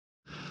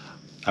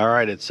All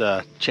right, it's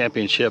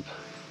championship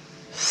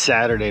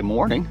Saturday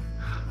morning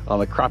on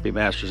the Crappie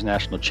Masters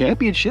National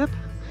Championship.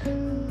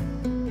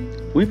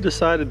 We've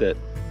decided that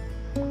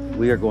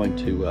we are going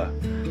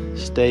to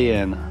stay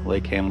in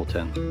Lake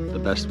Hamilton the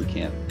best we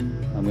can.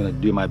 I'm going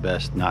to do my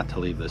best not to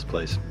leave this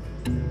place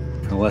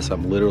unless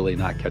I'm literally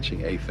not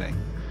catching a thing.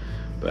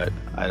 But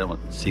I don't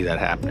see that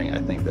happening. I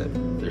think that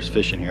there's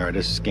fish in here. I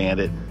just scanned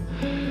it.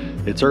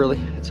 It's early.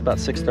 It's about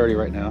 6:30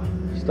 right now.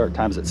 Start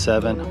time's at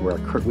 7. We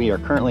are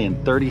currently in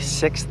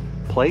 36th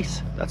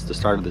place. That's the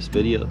start of this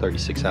video.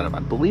 36 out of, I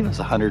believe it's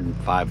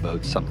 105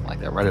 boats, something like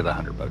that. Right at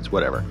 100 boats,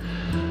 whatever.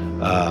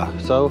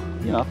 So,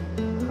 you know,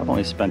 I've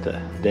only spent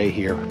a day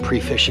here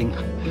pre-fishing.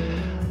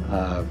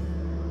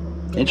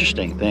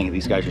 Interesting thing,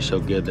 these guys are so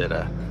good that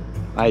I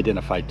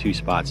identified 2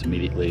 spots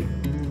immediately,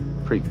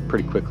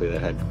 pretty quickly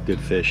that had good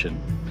fish.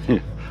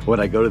 And when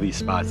I go to these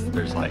spots,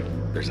 there's like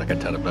a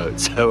ton of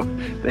boats. So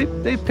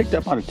they picked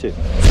up on it too.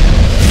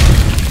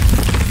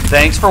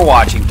 Thanks for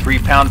watching 3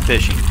 Pound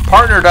Fishing,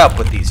 partnered up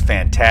with these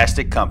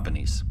fantastic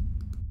companies.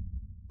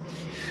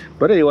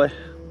 But anyway,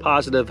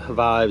 positive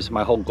vibes.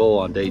 My whole goal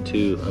on day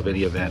 2 of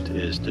any event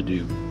is to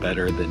do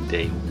better than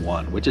day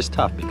 1, which is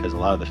tough because a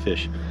lot of the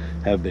fish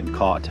have been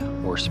caught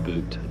or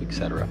spooked,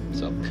 etc.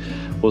 So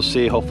we'll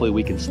see. Hopefully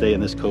we can stay in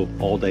this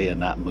cove all day and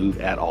not move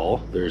at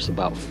all. There's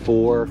about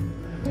 4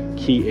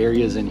 key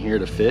areas in here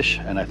to fish,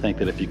 and I think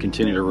that if you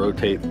continue to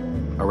rotate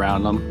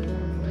around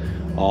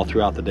them all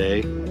throughout the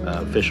day,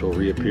 fish will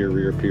reappear.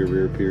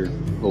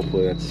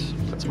 Hopefully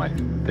that's my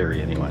theory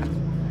anyway.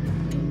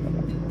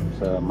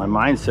 So my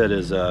mindset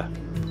is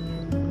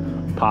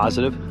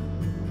positive.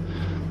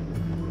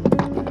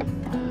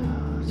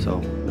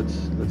 So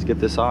let's get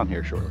this on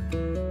here shortly.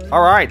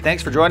 All right,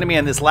 thanks for joining me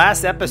in this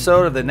last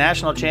episode of the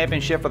National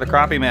Championship for the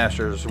Crappie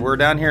Masters. We're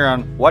down here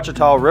on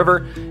Ouachita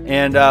River,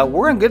 and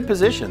we're in good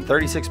position.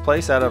 36th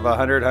place out of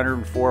 100,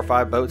 104 or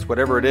 5 boats,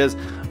 whatever it is.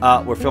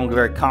 We're feeling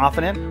very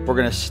confident. We're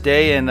going to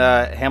stay in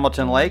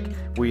Hamilton Lake.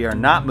 We are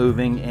not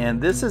moving, and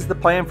this is the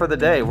plan for the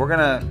day. We're going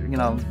to, you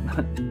know,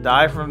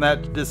 die from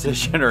that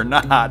decision or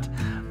not.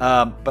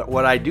 But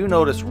what I do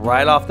notice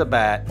right off the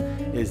bat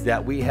is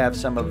that we have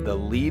some of the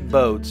lead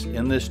boats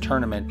in this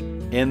tournament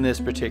in this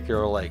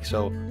particular lake.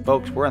 So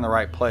folks, we're in the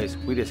right place.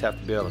 We just have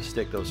to be able to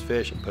stick those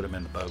fish and put them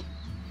in the boat.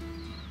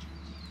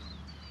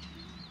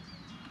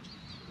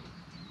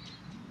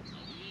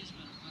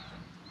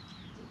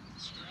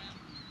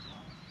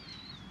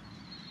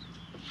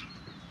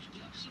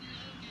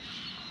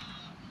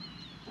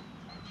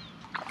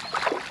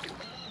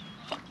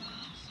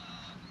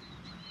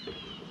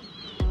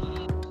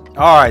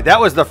 All right, that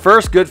was the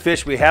first good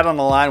fish we had on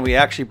the line. We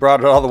actually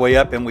brought it all the way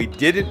up and we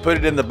didn't put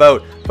it in the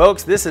boat.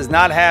 Folks, this has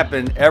not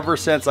happened ever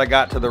since I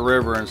got to the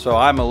river, and so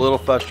I'm a little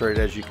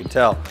frustrated, as you can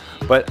tell.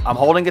 But I'm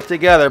holding it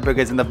together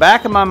because in the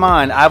back of my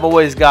mind, I've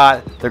always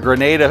got the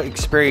Grenada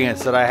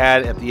experience that I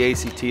had at the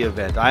ACT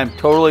event. I'm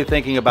totally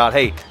thinking about,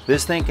 hey,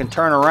 this thing can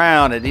turn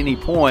around at any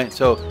point,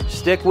 so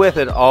stick with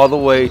it all the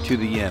way to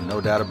the end,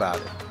 no doubt about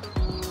it.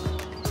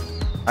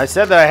 I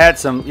said that I had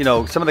some, you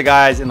know, some of the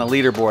guys in the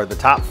leaderboard, the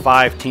top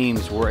 5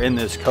 teams were in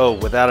this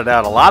cove, without a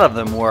doubt. A lot of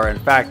them were. In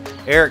fact,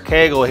 Eric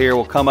Cagle here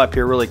will come up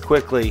here really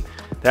quickly.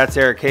 That's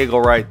Eric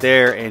Cagle right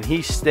there, and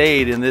he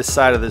stayed in this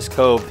side of this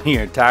cove the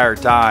entire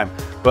time.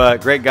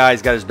 But great guy,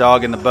 he's got his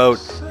dog in the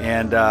boat,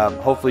 and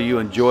hopefully you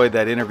enjoyed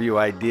that interview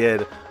I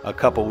did a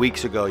couple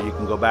weeks ago. You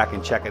can go back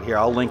and check it here.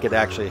 I'll link it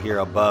actually here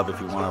above if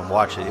you want to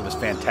watch it. It was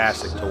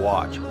fantastic to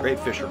watch. Great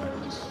fisherman.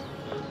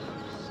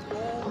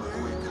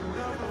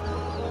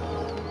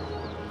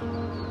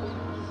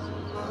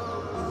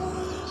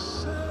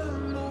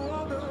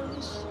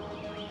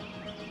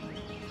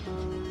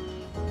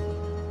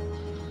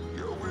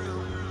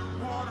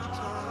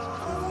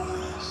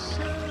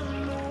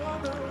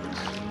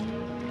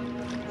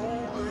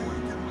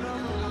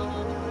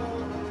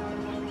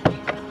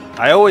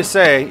 I always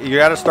say you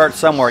got to start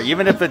somewhere,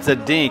 even if it's a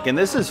dink. And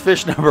this is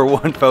fish number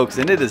 1, folks,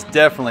 and it is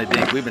definitely a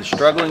dink. We've been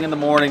struggling in the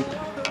morning,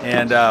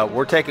 and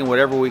we're taking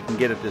whatever we can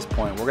get at this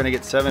point. We're going to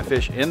get 7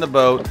 fish in the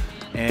boat,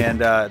 and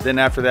then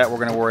after that, we're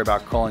going to worry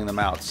about culling them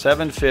out.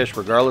 7 fish,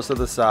 regardless of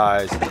the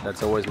size.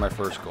 That's always my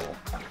first goal.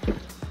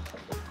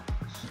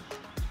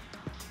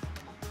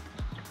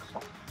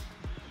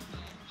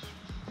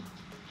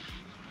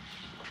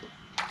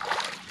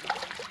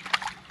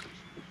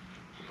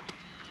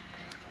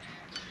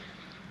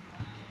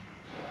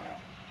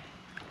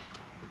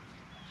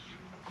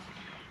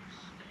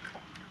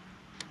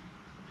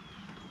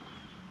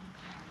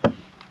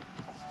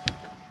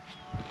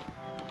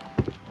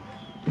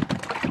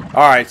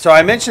 All right, so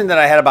I mentioned that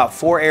I had about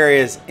 4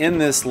 areas in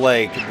this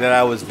lake that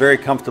I was very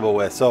comfortable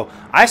with. So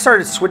I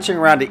started switching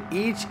around to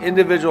each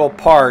individual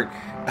part,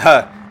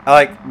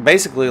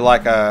 basically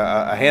like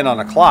a hand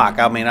on a clock.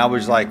 I mean, I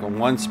was like in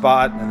one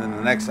spot, and then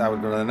the next, I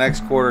would go to the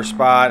next quarter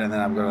spot, and then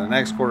I would go to the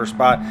next quarter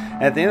spot.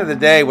 And at the end of the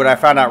day, what I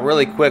found out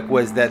really quick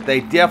was that they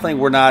definitely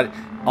were not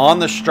on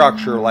the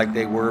structure like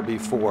they were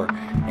before.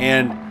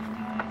 And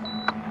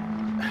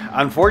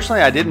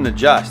unfortunately, I didn't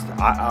adjust.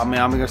 I mean,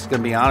 I'm just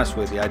going to be honest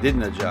with you. I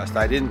didn't adjust.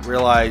 I didn't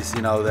realize,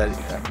 you know, that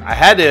I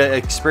had to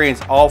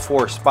experience all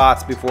 4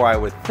 spots before I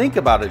would think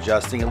about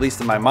adjusting, at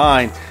least in my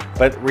mind.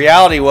 But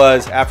reality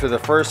was, after the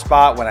first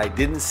spot, when I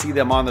didn't see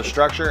them on the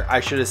structure, I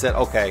should have said,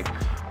 okay,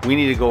 we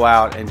need to go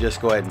out and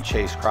just go ahead and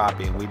chase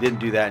crappie. And we didn't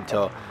do that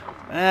until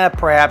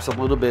perhaps a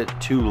little bit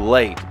too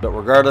late. But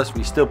regardless,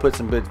 we still put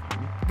some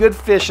good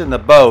fish in the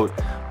boat.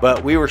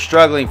 But we were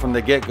struggling from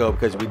the get-go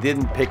because we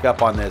didn't pick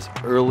up on this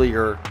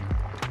earlier.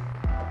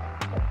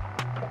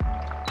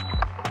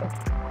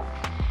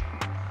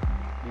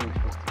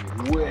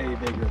 Way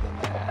bigger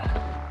than that.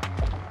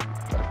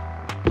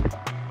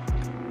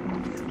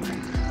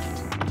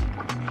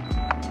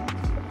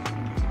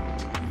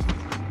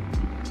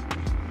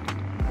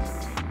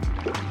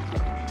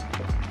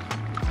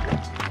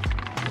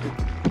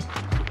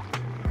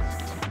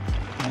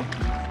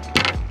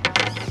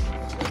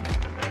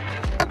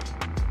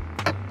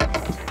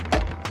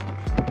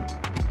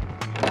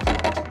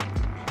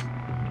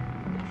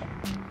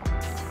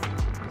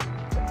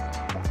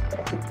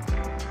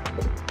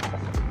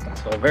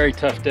 So a very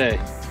tough day.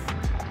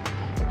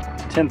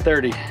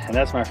 10:30, and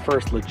that's my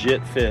first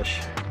legit fish.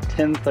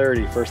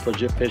 10:30, first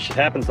legit fish. It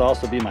happens to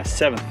also be my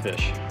 7th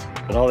fish,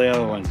 but all the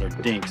other ones are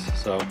dinks,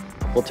 so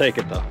we'll take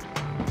it though.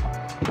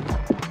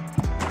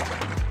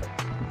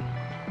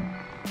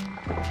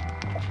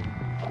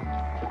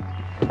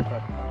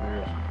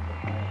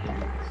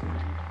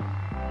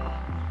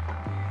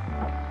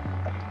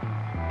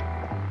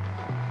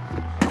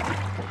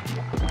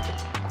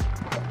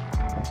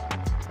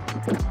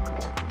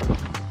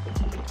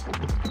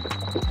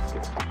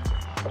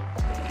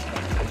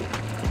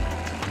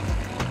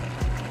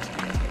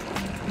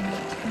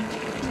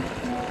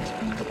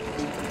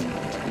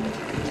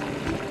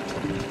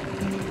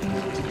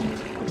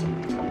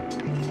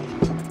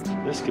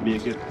 This could be a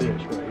good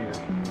fish right here.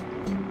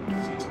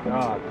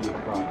 God, be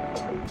crappie.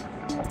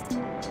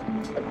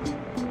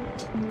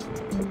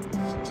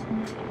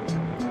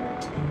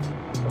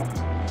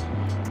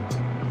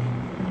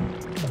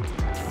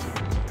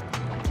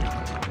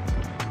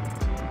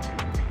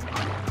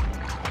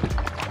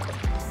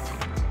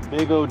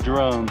 Big old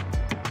drum.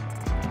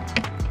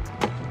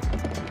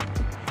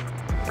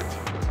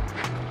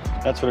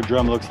 That's what a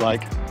drum looks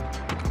like.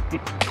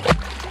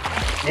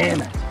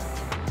 Damn it.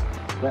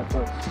 That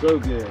part's so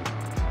good.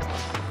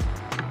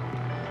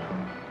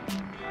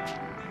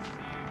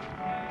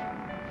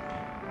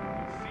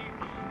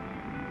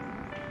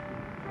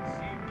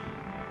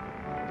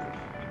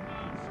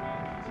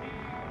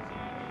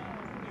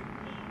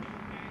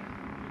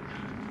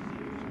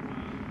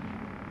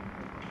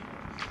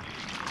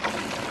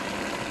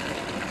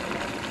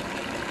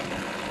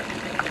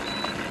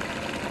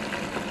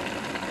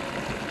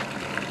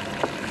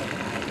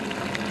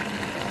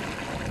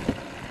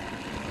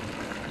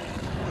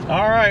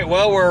 All right,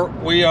 well,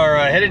 we are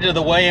headed to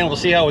the weigh-in. We'll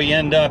see how we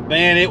end up.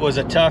 Man, it was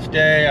a tough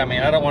day. I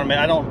mean,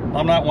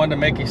 I'm not one to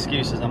make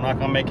excuses. I'm not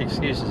gonna make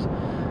excuses.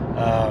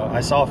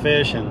 I saw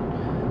fish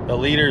and the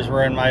leaders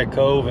were in my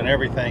cove and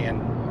everything,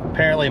 and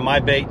apparently my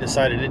bait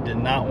decided it did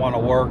not want to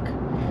work.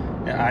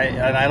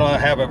 And I don't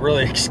have a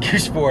really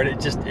excuse for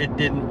it. It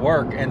didn't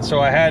work, and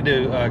so I had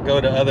to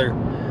go to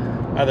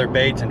other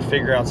baits and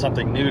figure out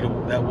something new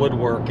that would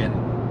work. And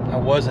I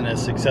wasn't as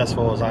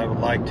successful as I would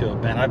like to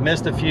have been. I've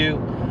missed a few.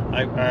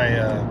 I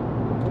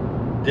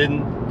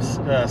didn't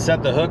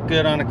set the hook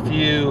good on a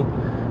few.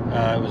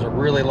 It was a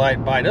really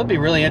light bite. It'll be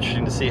really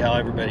interesting to see how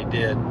everybody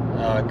did,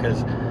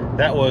 because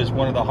that was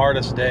one of the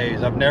hardest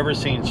days. I've never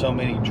seen so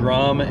many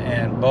drum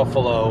and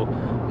buffalo,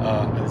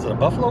 is it a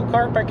buffalo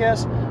carp, I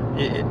guess,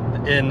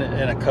 in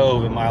a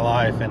cove in my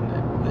life. And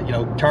you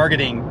know,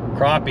 targeting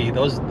crappie,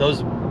 those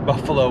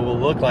buffalo will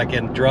look like,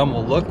 and drum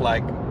will look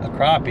like a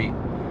crappie,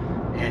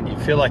 and you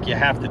feel like you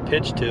have to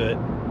pitch to it,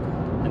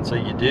 and so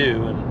you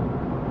do. And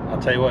I'll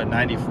tell you what,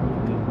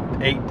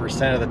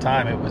 98% of the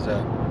time it was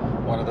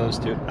one of those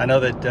two. I know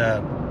that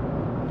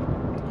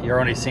you're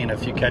only seeing a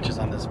few catches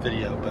on this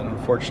video, but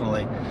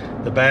unfortunately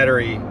the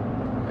battery,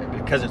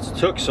 because it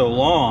took so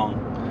long,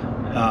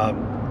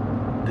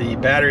 the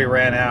battery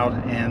ran out,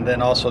 and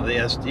then also the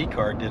SD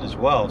card did as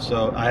well.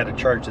 So I had to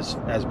charge this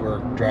as we're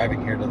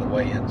driving here to the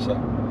weigh-in. So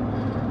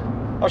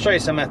I'll show you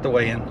some at the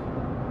weigh-in.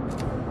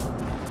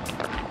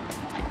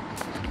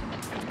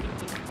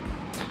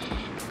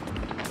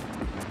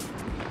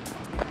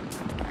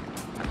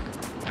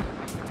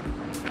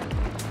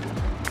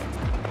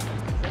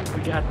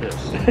 We got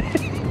this.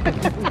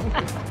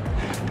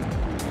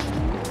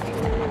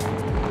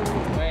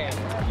 Man,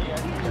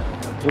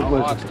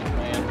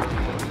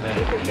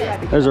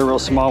 there's a real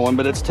small one,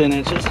 but it's 10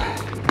 inches.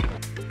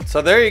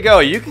 So there you go.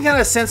 You can kind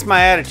of sense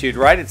my attitude,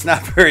 right? It's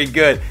not very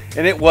good,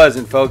 and it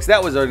wasn't, folks.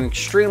 That was an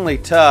extremely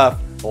tough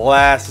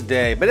last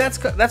day, but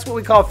that's what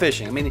we call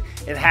fishing. I mean,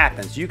 it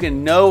happens. You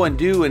can know and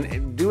do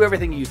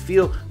everything you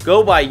feel.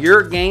 Go by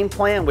your game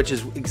plan, which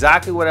is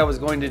exactly what I was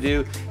going to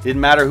do. Didn't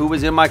matter who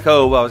was in my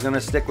cove. I was going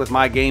to stick with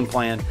my game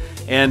plan.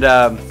 And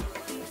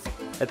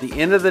at the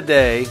end of the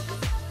day,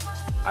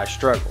 I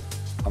struggled.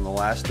 on the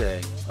last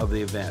day of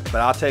the event.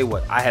 But I'll tell you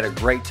what, I had a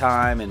great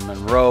time in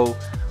Monroe.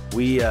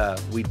 We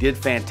did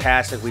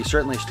fantastic. We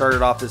certainly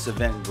started off this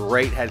event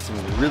great, had some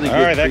really good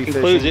All right, that fishing.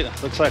 concludes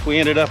it. Looks like we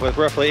ended up with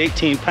roughly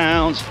 18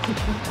 pounds.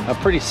 A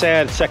pretty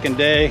sad second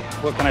day.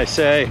 What can I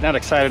say? Not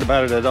excited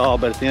about it at all,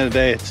 but at the end of the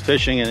day, it's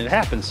fishing and it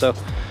happens. So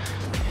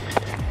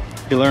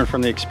you learn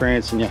from the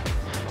experience and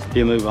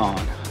you move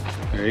on.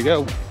 There you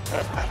go.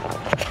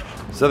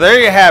 So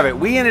there you have it.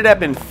 We ended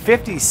up in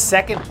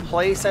 52nd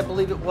place, I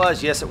believe it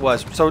was. Yes, it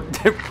was. So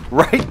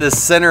right in the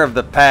center of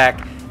the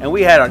pack. And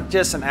we had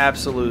just an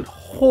absolute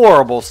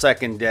horrible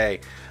second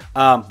day.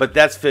 But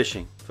that's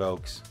fishing,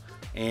 folks.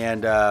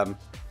 And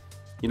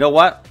you know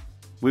what?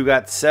 We've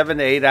got 7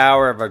 to 8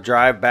 hours of a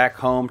drive back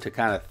home to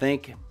kind of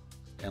think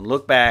and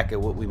look back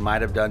at what we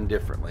might have done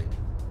differently.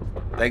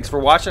 Thanks for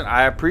watching.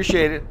 I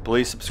appreciate it.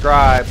 Please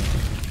subscribe.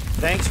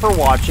 Thanks for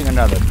watching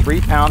another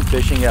 3 Pound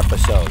Fishing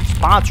episode,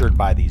 sponsored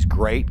by these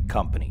great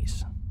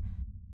companies.